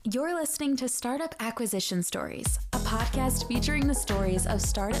You're listening to Startup Acquisition Stories, a podcast featuring the stories of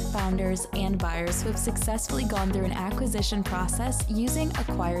startup founders and buyers who have successfully gone through an acquisition process using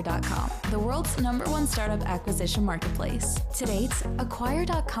Acquire.com, the world's #1 startup acquisition marketplace. To date,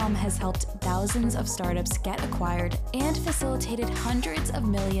 Acquire.com has helped thousands of startups get acquired and facilitated hundreds of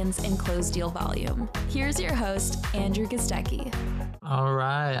millions in closed deal volume. Here's your host, Andrew Gostecki. All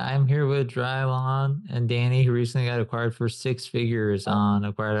right, I'm here with Drilon and Dani, who recently got acquired for 6 figures on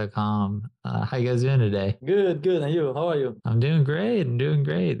Acquire.com. How you guys doing today? Good. And you? How are you? I'm doing great.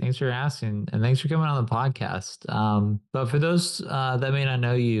 Thanks for asking, and thanks for coming on the podcast. But for those that may not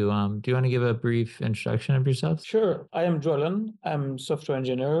know you, do you want to give a brief introduction of yourself? Sure. I am Drilon. I'm software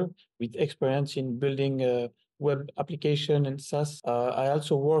engineer with experience in building a web application and SaaS. I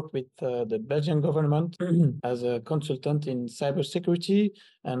also work with the Belgian government as a consultant in cybersecurity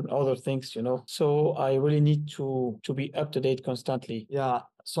and other things, So I really need to be up to date constantly. Yeah.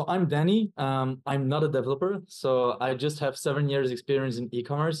 So I'm Dani. I'm not a developer. So I just have 7 years experience in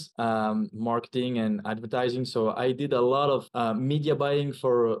e-commerce, marketing and advertising. So I did a lot of media buying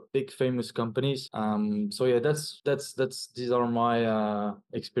for big famous companies. So yeah, these are my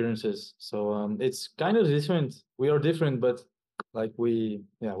experiences. So it's kind of different. We are different, but like we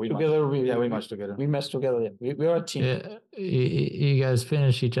match together. We mesh together. Yeah. We are a team. Yeah, you guys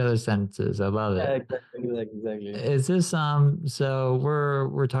finish each other's sentences. I love it. Yeah, exactly. Is this so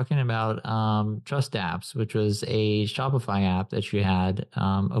we're talking about TrustApps, which was a Shopify app that you had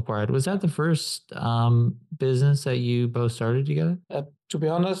acquired. Was that the first business that you both started together? To be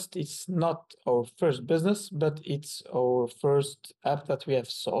honest, it's not our first business, but it's our first app that we have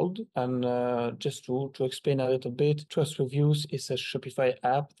sold. And just to explain a little bit, Trust Reviews is a Shopify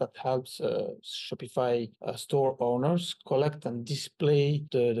app that helps Shopify store owners collect and display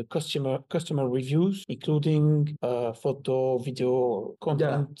the customer reviews, including photo, video,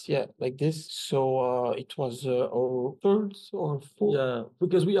 content, like this. So it was our third or fourth. Yeah,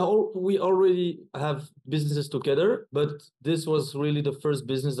 because we already have businesses together, but this was really the first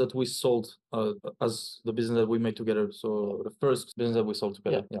business that we sold as the business that we made together. So the first business that we sold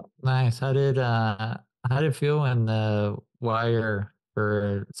together. Yeah. Nice. How did it feel when the wire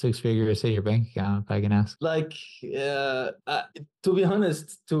for 6 figures hit your bank account, if I can ask? Like, to be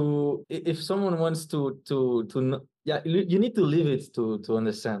honest, if someone wants to you need to live it to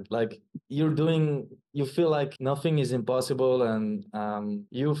understand. Like you feel like nothing is impossible, and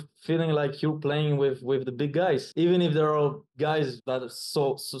you feeling like you're playing with the big guys, even if there are guys that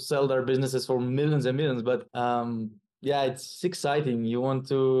sell their businesses for millions and millions. But yeah, it's exciting. You want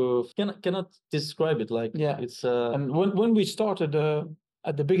to cannot describe it. Like it's and when we started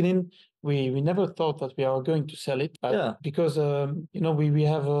at the beginning, we never thought that we are going to sell it. Because we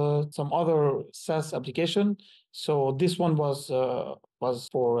have some other SaaS application. So this one was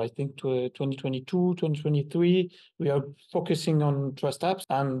for, I think, 2022, 2023. We are focusing on TrustApps,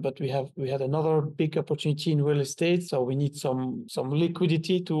 but we had another big opportunity in real estate. So we need some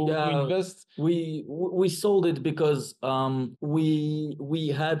liquidity to invest. We sold it because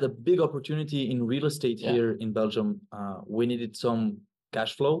we had a big opportunity in real estate here in Belgium. We needed some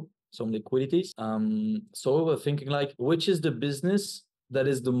cash flow, some liquidities. So we were thinking like, which is the business that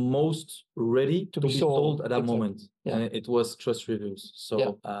is the most ready to be sold at that moment? Yeah. And it was Trust Reviews.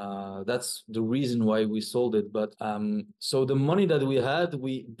 So that's the reason why we sold it. But so the money that we had,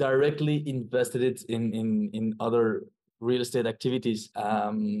 we directly invested it in other real estate activities.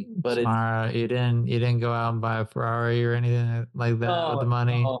 But you didn't go out and buy a Ferrari or anything like that with the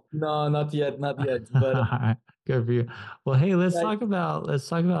money? No, not yet. But all right, good for you. Well, hey, let's talk about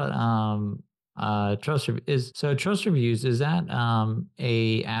Trust Reviews. So Trust Reviews, is that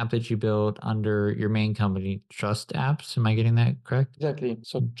a app that you built under your main company, TrustApps? Am I getting that correct? Exactly.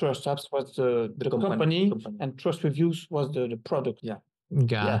 So TrustApps was the company, and Trust Reviews was the product. Yeah.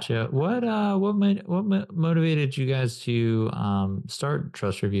 Gotcha. Yeah. What motivated you guys to start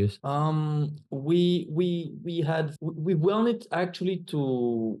Trust Reviews? We wanted actually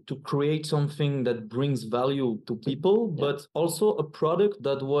to create something that brings value to people, but also a product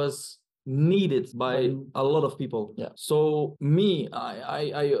that was needed by a lot of people. So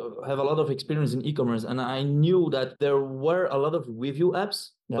I have a lot of experience in e-commerce, and I knew that there were a lot of review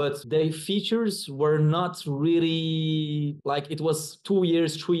apps, but their features were not really like, it was 2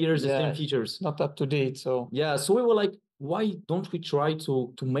 years, 3 years, the same features, not up to date. So so we were like, why don't we try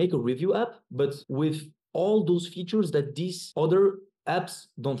to make a review app, but with all those features that these other apps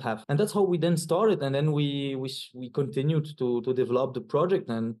don't have? And that's how we then started, and then we continued to develop the project.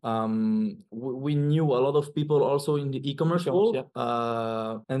 And we knew a lot of people also in the e-commerce world,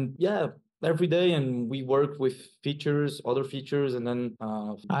 and every day, and we work with other features, and then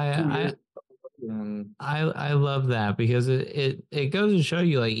 2 years. I love that because it goes to show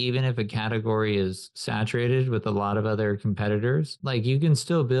you, like, even if a category is saturated with a lot of other competitors, like, you can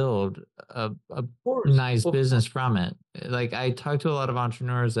still build a nice business from it. Like, I talk to a lot of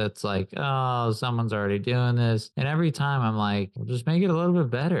entrepreneurs that's like, oh, someone's already doing this, and every time I'm like, well, just make it a little bit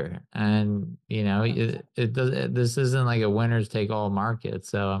better. And it does. This isn't like a winners take all market.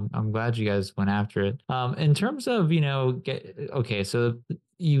 So I'm glad you guys went after it. In terms of okay, so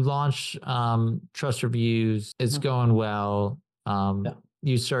you launch Trust Reviews, it's going well.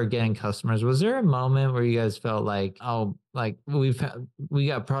 You start getting customers. Was there a moment where you guys felt like, oh, like we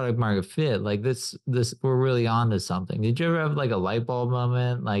got product market fit, like this we're really on to something? Did you ever have like a light bulb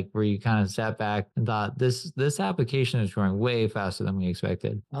moment, like where you kind of sat back and thought this application is growing way faster than we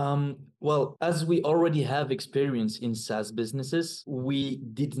expected? Well, as we already have experience in SaaS businesses, we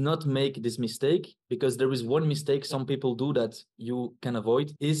did not make this mistake, because there is one mistake some people do that you can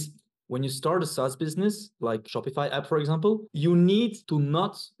avoid, is when you start a SaaS business, like Shopify app, for example, you need to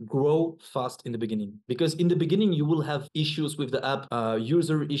not grow fast in the beginning, because in the beginning you will have issues with the app,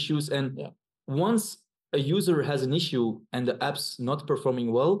 user issues. And once a user has an issue and the app's not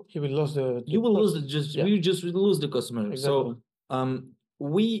performing well, you will lose the customer. Exactly. So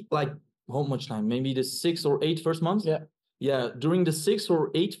we, like, how much time? Maybe the 6 or 8 first months? Yeah. During the 6 or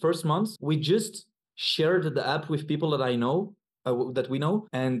 8 first months, we just shared the app with people that I know, that we know,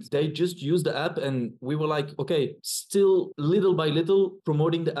 and they just use the app, and we were like, okay, still little by little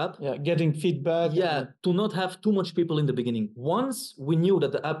promoting the app. Getting feedback. To not have too much people in the beginning. Once we knew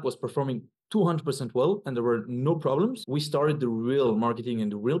that the app was performing 200% well and there were no problems, we started the real marketing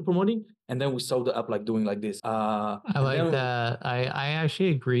and the real promoting, and then we saw the app like doing like this. I like that. I actually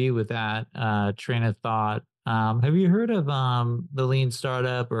agree with that train of thought. Have you heard of the lean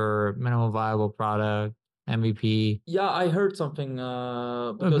startup or minimal viable product, MVP? Yeah, I heard something.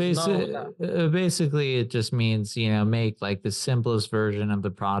 Basically, it just means, make like the simplest version of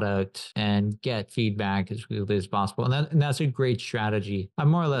the product and get feedback as quickly as possible. And that's a great strategy.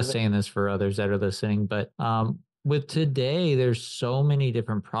 I'm more or less saying this for others that are listening, but with today, there's so many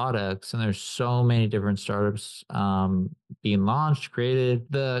different products and there's so many different startups being launched, created.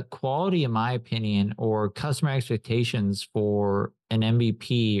 The quality, in my opinion, or customer expectations for an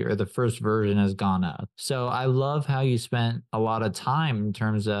MVP or the first version has gone up. So I love how you spent a lot of time in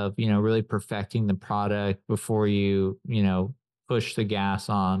terms of, really perfecting the product before you push the gas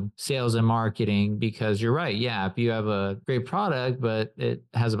on sales and marketing, because you're right. Yeah. If you have a great product, but it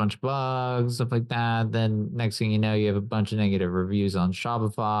has a bunch of bugs, stuff like that, then next thing you know, you have a bunch of negative reviews on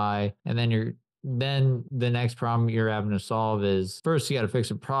Shopify. And then the next problem you're having to solve is, first you got to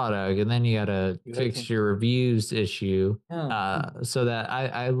fix a product, and then you got to fix your reviews issue. So that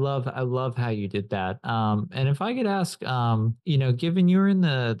I love how you did that. And if I could ask, given you're in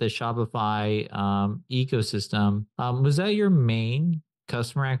the Shopify ecosystem, was that your main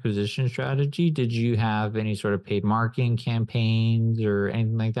customer acquisition strategy? Did you have any sort of paid marketing campaigns or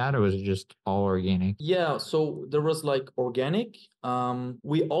anything like that, or was it just all organic? Yeah, so there was like organic.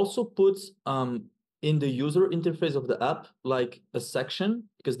 We also put in the user interface of the app like a section,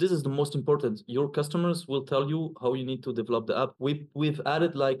 because this is the most important. Your customers will tell you how you need to develop the app. We've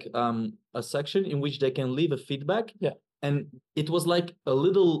added like a section in which they can leave a feedback. And it was like a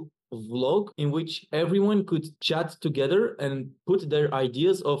little vlog in which everyone could chat together and put their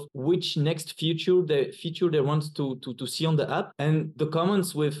ideas of which next feature they want to see on the app. And the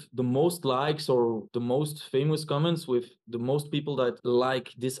comments with the most likes, or the most famous comments with the most people that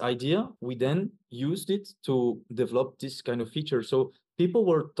like this idea, we then used it to develop this kind of feature. So people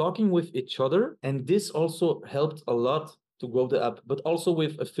were talking with each other, and this also helped a lot to grow the app, but also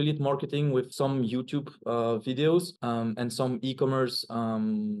with affiliate marketing, with some YouTube videos and some e-commerce,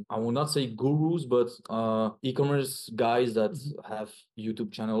 I will not say gurus, but e-commerce guys that have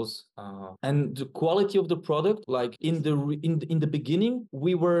YouTube channels. And the quality of the product, like in the beginning,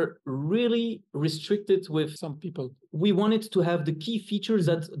 we were really restricted with some people. We wanted to have the key features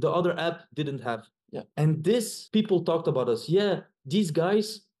that the other app didn't have. And this, people talked about us. Yeah, these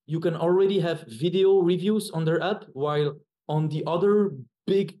guys, you can already have video reviews on their app, while on the other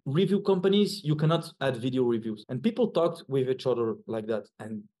big review companies, you cannot add video reviews. And people talked with each other like that.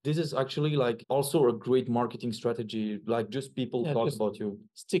 And this is actually like also a great marketing strategy. Like just people talk about you.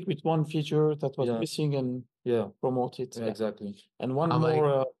 Stick with one feature that was missing and promote it. Exactly. And one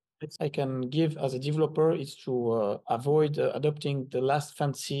more I can give as a developer is to avoid adopting the last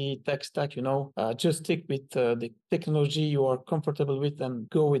fancy tech stack, just stick with the technology you are comfortable with and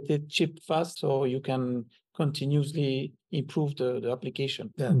go with it cheap, fast, so you can continuously improve the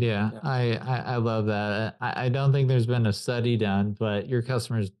application. Yeah. I love that. I don't think there's been a study done, but your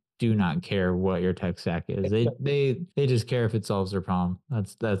customers do not care what your tech stack is. They just care if it solves their problem.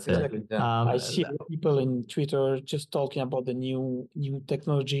 That's Exactly. it. Yeah. I see people in Twitter just talking about the new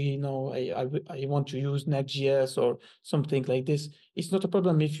technology. I want to use Next.js or something like this. It's not a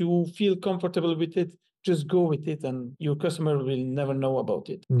problem. If you feel comfortable with it, just go with it, and your customer will never know about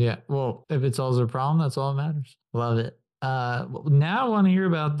it. Yeah. Well, if it solves their problem, that's all that matters. Love it. Now I want to hear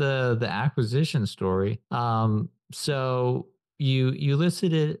about the acquisition story. So you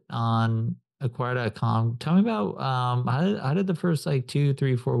listed it on acquire.com. Tell me about how did the first like 2,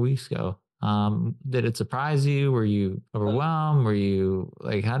 3, 4 weeks go? Did it surprise you? Were you overwhelmed? Were you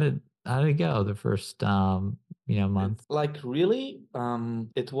like how did it go the first month? Like really,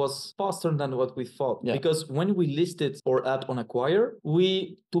 it was faster than what we thought. Yeah. Because when we listed our app on Acquire,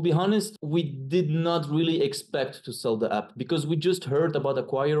 to be honest, we did not really expect to sell the app because we just heard about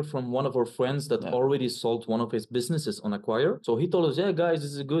Acquire from one of our friends that already sold one of his businesses on Acquire. So he told us, yeah, guys,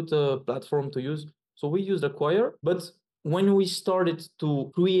 this is a good platform to use. So we used Acquire, but when we started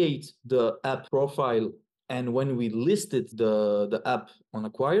to create the app profile and when we listed the app on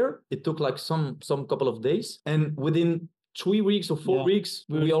Acquire, it took like some couple of days. And within 3 weeks or 4 weeks,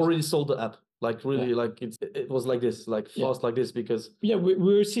 we already sold the app. Like really, like it was like this, like fast like this because... Yeah, we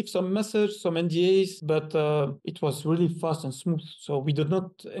received some message, some NDAs, but it was really fast and smooth. So we did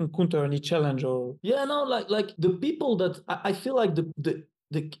not encounter any challenge or... Yeah, no, like the people that... I feel like the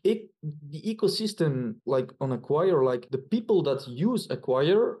ecosystem like on Acquire, like the people that use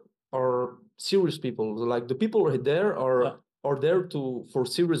Acquire are serious people. Like the people there are there for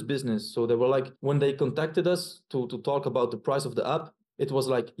serious business. So they were like, when they contacted us to talk about the price of the app, it was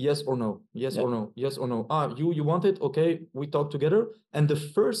like yes or no, yes or no, yes or no. You want it? Okay, we talk together. And the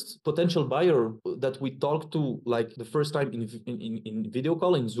first potential buyer that we talked to, like the first time in video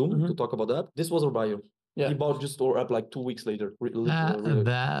call in Zoom to talk about that, this was our buyer. Yeah. He bought just our app like 2 weeks later. Really.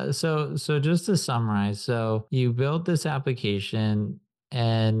 So just to summarize, so you built this application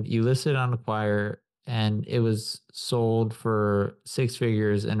and you listed on Acquire and it was sold for 6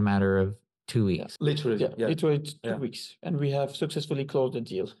 figures in a matter of 2 weeks. Literally. Literally 2 weeks. And we have successfully closed the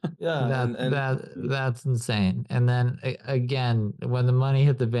deal. That's insane. And then again, when the money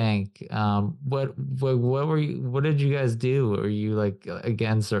hit the bank, what did you guys do? Were you like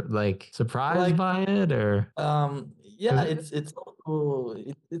again surprised by it or? Yeah, it's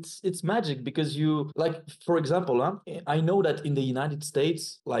magic because you like, for example, I know that in the United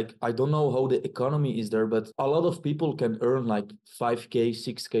States, like I don't know how the economy is there, but a lot of people can earn like 5K,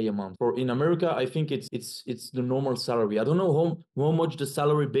 6K a month. Or in America, I think it's the normal salary. I don't know how much the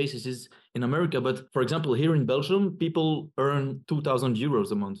salary basis is in America, but for example, here in Belgium, people earn 2,000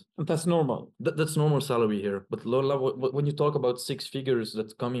 euros a month. And that's normal. That's normal salary here. But when you talk about 6 figures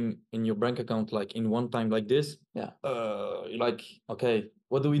that's coming in your bank account, like in one time like this, you're like, okay,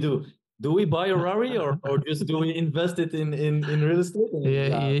 what do? Do we buy a Rari or just do we invest it in real estate?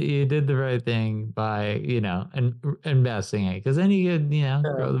 Yeah, you did the right thing by, investing it because then you could,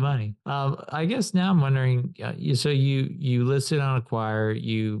 grow the money. I guess now I'm wondering, so you listed on Acquire,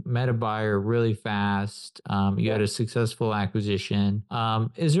 you met a buyer really fast. You had a successful acquisition.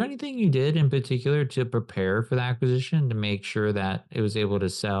 Is there anything you did in particular to prepare for the acquisition to make sure that it was able to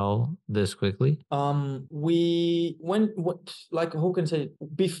sell this quickly? We went, like, who can say,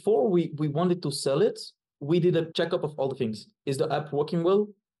 before we wanted to sell it, we did a checkup of all the things. Is the app working well?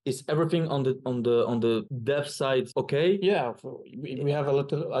 Is everything on the dev side okay? Yeah, we have a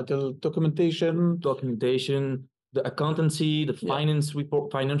little documentation, the accountancy, the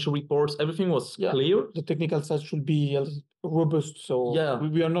financial reports, everything was clear. The technical side should be robust. So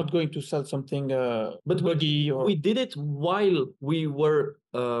we are not going to sell something buggy. We did it while we were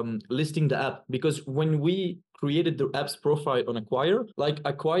listing the app, because when we created the app's profile on Acquire, like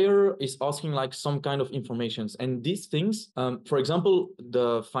Acquire is asking like some kind of informations, and these things, for example,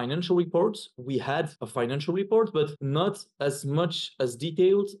 the financial reports, we had a financial report, but not as much as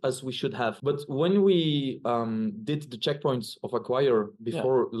detailed as we should have. But when we did the checkpoints of Acquire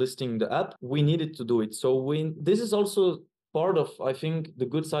before listing the app, we needed to do it. So this is also part of, I think, the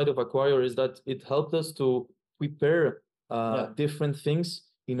good side of Acquire is that it helped us to prepare different things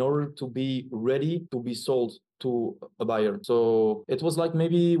in order to be ready to be sold to a buyer. So it was like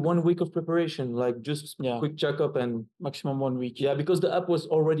maybe 1 week of preparation, like just quick checkup and maximum 1 week. Yeah, because the app was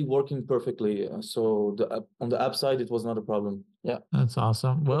already working perfectly. So on the app side, it was not a problem. Yeah, that's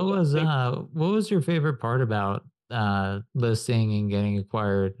awesome. What was your favorite part about listing and getting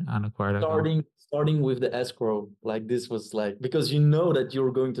acquired on acquire.com? Starting with the escrow, like this was like, because you know that you're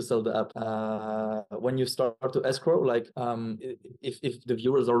going to sell the app. When you start to escrow, like if the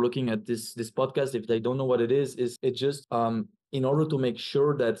viewers are looking at this podcast, if they don't know what it is it just in order to make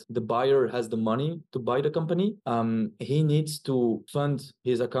sure that the buyer has the money to buy the company, he needs to fund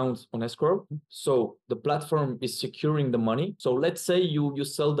his account on escrow. So the platform is securing the money. So let's say you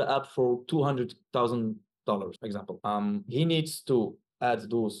sell the app for $200,000, for example. He needs to add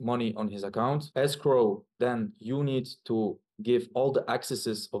those money on his account. Escrow, then you need to give all the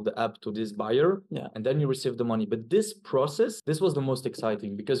accesses of the app to this buyer, and then you receive the money. But this process, this was the most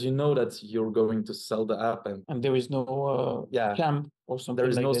exciting, because you know that you're going to sell the app, and there is no scam or something. There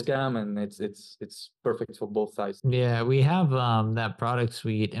is like no this. scam, and it's perfect for both sides. Yeah, we have that product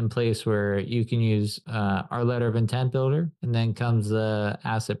suite in place where you can use our letter of intent builder, and then comes the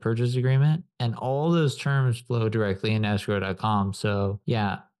asset purchase agreement, and all those terms flow directly in escrow.com. So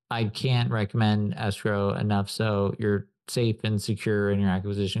yeah, I can't recommend escrow enough. So you're safe and secure in your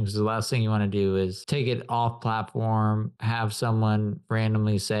acquisition, because the last thing you want to do is take it off platform, have someone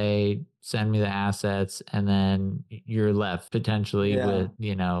randomly say, send me the assets, and then you're left potentially with,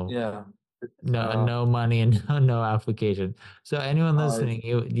 no money and no application. So anyone listening,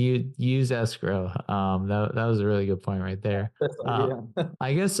 you use escrow. That was a really good point right there.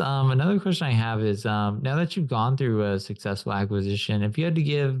 I guess another question I have is, now that you've gone through a successful acquisition, if you had to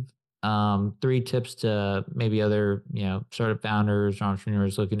give 3 tips to maybe other, startup founders or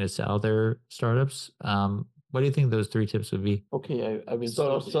entrepreneurs looking to sell their startups, what do you think those 3 tips would be? Okay, I will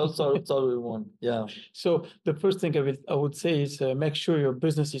start with one. Yeah. So the first thing I would say is make sure your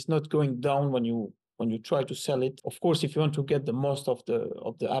business is not going down when you try to sell it. Of course, if you want to get the most of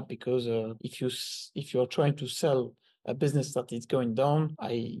the app, because if you are trying to sell a business that is going down,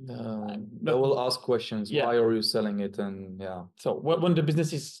 I will ask questions. Why are you selling it? And so when the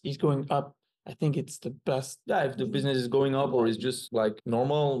business is going up, I think it's the best. Yeah, if the business is going up or is just like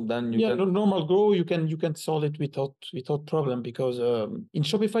normal, then you can normal grow. You can solve it without problem, because in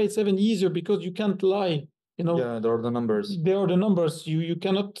Shopify it's even easier, because you can't lie. There are the numbers. You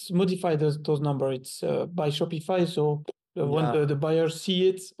cannot modify those numbers. It's by Shopify. So when the buyers see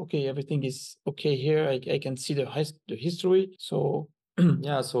it, okay, everything is okay here. I can see the history. So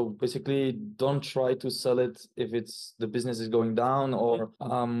so basically, don't try to sell it if the business is going down, or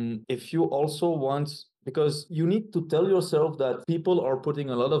if you also want, because you need to tell yourself that people are putting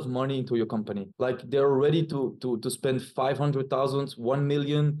a lot of money into your company. Like they're ready to spend 500,000, 1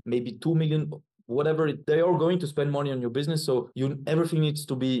 million, maybe 2 million, whatever they are going to spend money on your business. So everything needs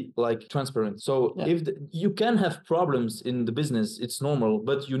to be like transparent. So if you can have problems in the business, it's normal,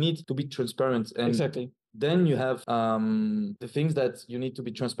 but you need to be transparent. And exactly. Then you have the things that you need to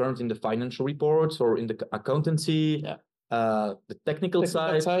be transparent in the financial reports or in the accountancy, the technical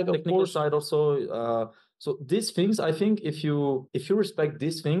side also. So these things, I think, if you respect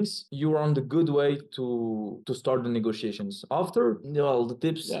these things, you are on the good way to start the negotiations. After, the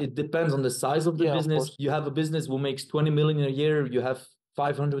tips, it depends on the size of the business. You have a business who makes 20 million a year. You have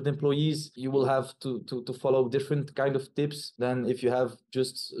 500 employees, you will have to follow different kind of tips than if you have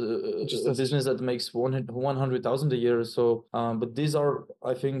just a business that makes 100,000 a year. So, but these are,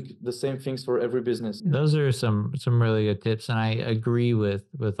 I think, the same things for every business. Those are some really good tips, and I agree with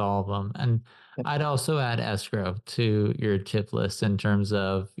all of them. And I'd also add escrow to your tip list in terms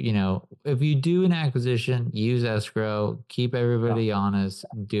of, if you do an acquisition, use escrow, keep everybody honest,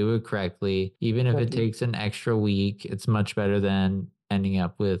 do it correctly. Even if it takes an extra week, it's much better than ending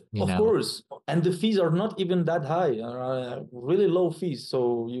up with, Of course. And the fees are not even that high, really low fees.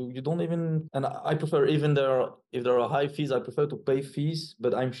 So you don't even, and I prefer, even if there are high fees, I prefer to pay fees,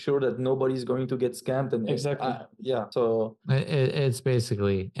 but I'm sure that nobody's going to get scammed. And exactly. So it's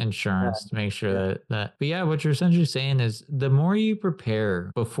basically insurance to make sure that, but what you're essentially saying is the more you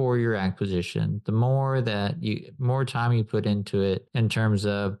prepare before your acquisition, the more time you put into it in terms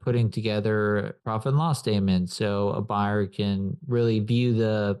of putting together profit and loss statements, so a buyer can really view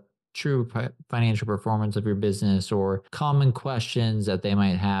the true financial performance of your business, or common questions that they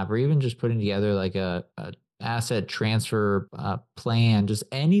might have, or even just putting together like a asset transfer plan, just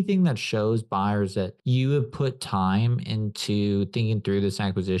anything that shows buyers that you have put time into thinking through this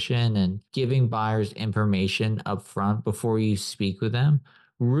acquisition and giving buyers information up front before you speak with them,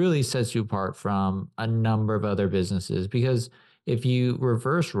 really sets you apart from a number of other businesses. Because if you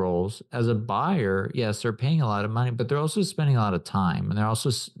reverse roles, as a buyer, yes, they're paying a lot of money, but they're also spending a lot of time, and they're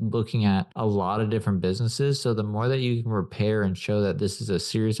also looking at a lot of different businesses. So the more that you can prepare and show that this is a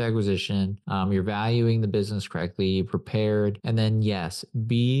serious acquisition, you're valuing the business correctly, you prepared, and then yes,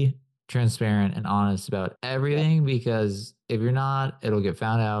 be transparent and honest about everything, because if you're not, it'll get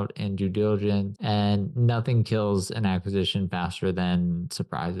found out in due diligence, and nothing kills an acquisition faster than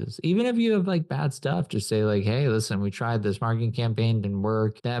surprises. Even if you have like bad stuff, just say like, hey, listen, we tried this marketing campaign, didn't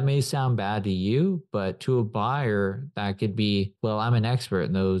work. That may sound bad to you, but to a buyer, that could be, well, I'm an expert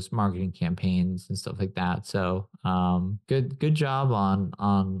in those marketing campaigns and stuff like that. So good job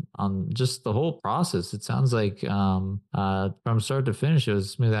on just the whole process. It sounds like from start to finish, it was a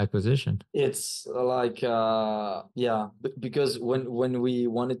smooth acquisition. It's like because when we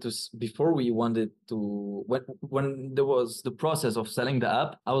wanted to before we wanted to when there was the process of selling the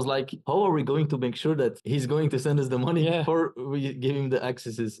app, I was like, how are we going to make sure that he's going to send us the money before we give him the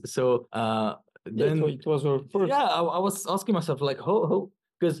accesses? So then it was our first. I was asking myself like how,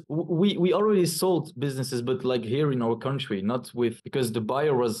 because we already sold businesses, but like here in our country, not with, because the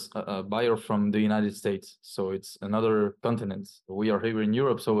buyer was a buyer from the United States, so it's another continent. We are here in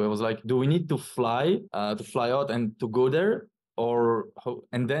Europe, so it was like, do we need to fly out and to go there, or how?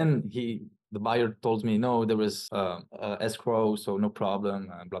 And then the buyer told me, no, there was escrow, so no problem,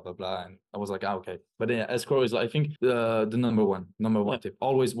 and blah blah blah. And I was like, okay. But yeah, escrow is, I think, the number one tip.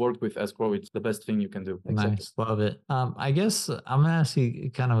 Always work with escrow. It's the best thing you can do. Nice, love it. I guess I'm gonna ask you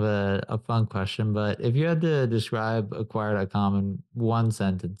kind of a fun question, but if you had to describe Acquire.com in one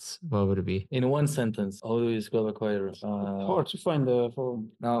sentence, what would it be? In one sentence, how do you describe Acquire? Hard to find for.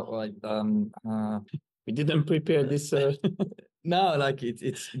 No, like we didn't prepare this. No, like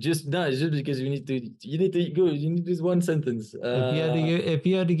it's just because you need this one sentence. If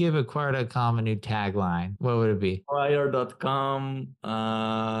you had to give Acquire.com a new tagline, what would it be? Acquire.com.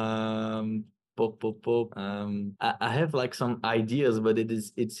 I have like some ideas, but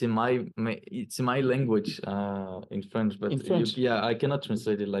it's in my language, in French. But in French, I cannot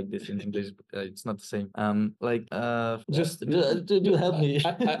translate it like this in English. It's not the same. Just do help me.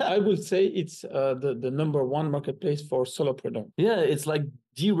 I will say it's the number one marketplace for solopreneur. Yeah, it's like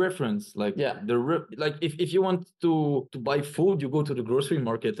the reference, like like if you want to buy food, you go to the grocery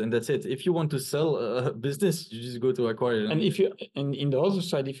market and that's it. If you want to sell a business, you just go to Acquire. And if you in the other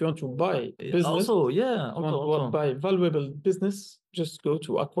side, if you want to buy business, buy valuable business, just go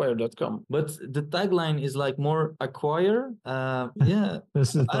to acquire.com. But the tagline is like more acquire.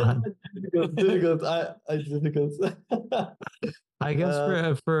 This is difficult. Difficult. I guess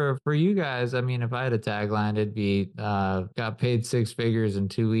for you guys, I mean, if I had a tagline, it'd be got paid 6 figures in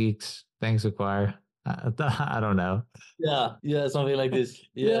 2 weeks. Thanks, Acquire. I don't know. Yeah, something like this.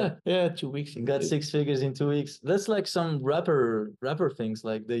 Yeah, 2 weeks. Got 6 figures in 2 weeks. That's like some rapper things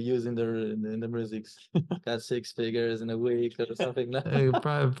like they use in the musics. Got 6 figures in a week or something.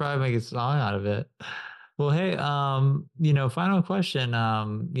 probably make a song out of it. Well, hey, final question.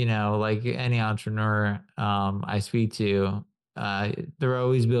 Like any entrepreneur I speak to, they're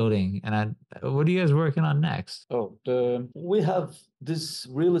always building. And what are you guys working on next? We have this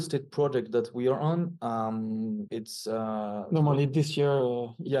real estate project that we are on. It's normally this year.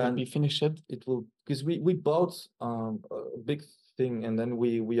 Will be finished. It will, because we bought a big thing and then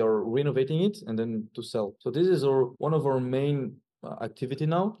we are renovating it and then to sell. So this is one of our main activity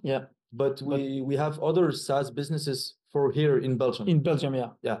now. Yeah. But we have other SaaS businesses for here in Belgium. In Belgium, yeah.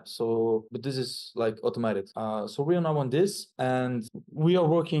 Yeah. So, but this is like automated. So we are now on this, and we are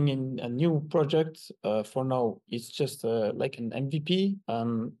working in a new project. For now, it's just like an MVP.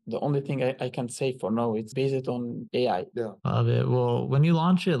 The only thing I can say for now, it's based on AI. Yeah. Love it. Well, when you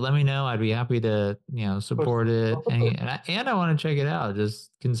launch it, let me know. I'd be happy to support it, and I want to check it out. Just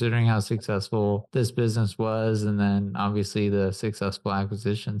considering how successful this business was, and then obviously the successful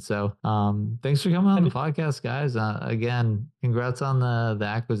acquisition. So, thanks for coming on the podcast, guys. Again, congrats on the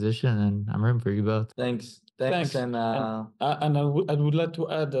acquisition, and I'm rooting for you both. Thanks. And I would like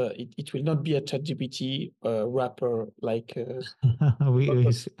to add, it will not be a ChatGPT wrapper like.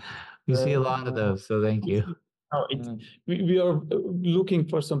 we see a lot of those, so thank you. We are looking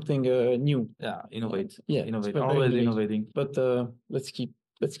for something new. Yeah, innovate. Always innovating. But let's keep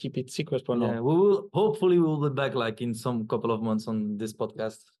it secret for now. Hopefully we'll be back like in some couple of months on this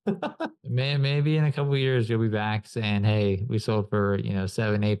podcast. Maybe in a couple of years you'll be back saying, "Hey, we sold for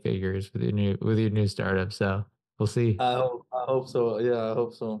 7-8 figures with your new startup." So we'll see. I hope so. Yeah, I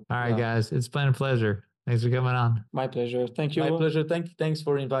hope so. All right, guys, it's been a pleasure. Thanks for coming on. My pleasure. Thank you. My pleasure. Thanks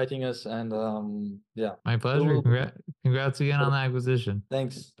for inviting us. And my pleasure. Congrats again on the acquisition.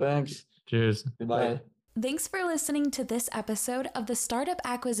 Thanks. Cheers. Goodbye. Thanks for listening to this episode of the Startup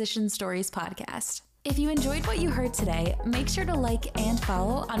Acquisition Stories podcast. If you enjoyed what you heard today, make sure to like and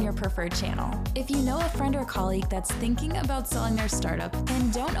follow on your preferred channel. If you know a friend or colleague that's thinking about selling their startup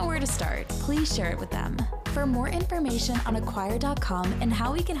and don't know where to start, please share it with them. For more information on acquire.com and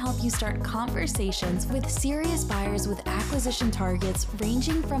how we can help you start conversations with serious buyers with acquisition targets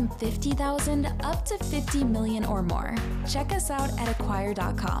ranging from 50,000 up to 50 million or more, check us out at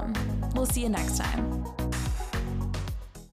acquire.com. We'll see you next time.